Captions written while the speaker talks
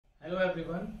Hello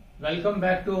everyone, welcome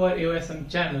back to our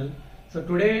Aosm channel. So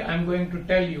today I'm going to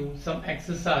tell you some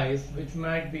exercise which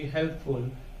might be helpful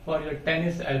for your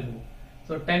tennis elbow.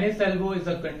 So tennis elbow is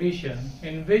a condition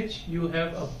in which you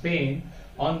have a pain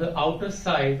on the outer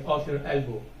side of your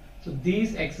elbow. So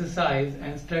these exercise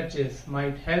and stretches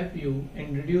might help you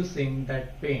in reducing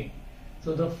that pain.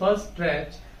 So the first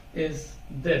stretch is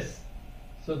this.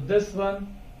 So this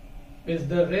one is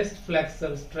the wrist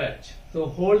flexor stretch. So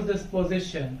hold this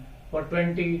position for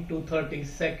 20 to 30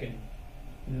 seconds.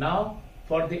 Now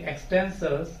for the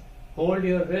extensors, hold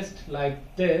your wrist like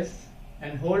this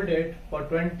and hold it for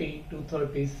 20 to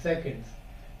 30 seconds.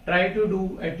 Try to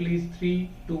do at least 3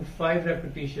 to 5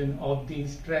 repetitions of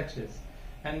these stretches.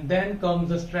 And then comes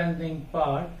the strengthening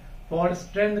part. For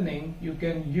strengthening, you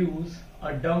can use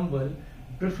a dumbbell,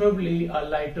 preferably a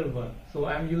lighter one. So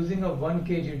I am using a 1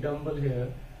 kg dumbbell here.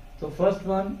 So first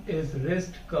one is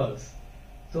wrist curls.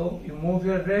 So you move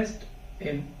your wrist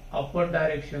in upward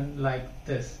direction like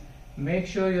this. Make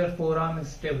sure your forearm is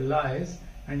stabilized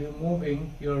and you're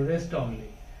moving your wrist only.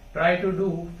 Try to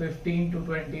do 15 to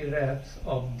 20 reps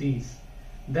of these.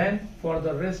 Then for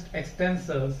the wrist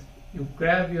extensors, you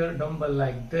grab your dumbbell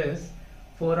like this,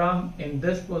 forearm in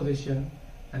this position,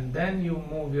 and then you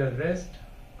move your wrist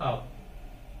up.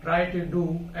 Try to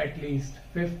do at least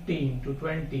 15 to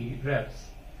 20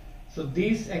 reps. So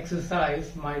these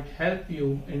exercises might help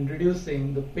you in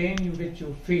reducing the pain which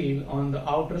you feel on the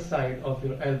outer side of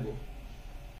your elbow.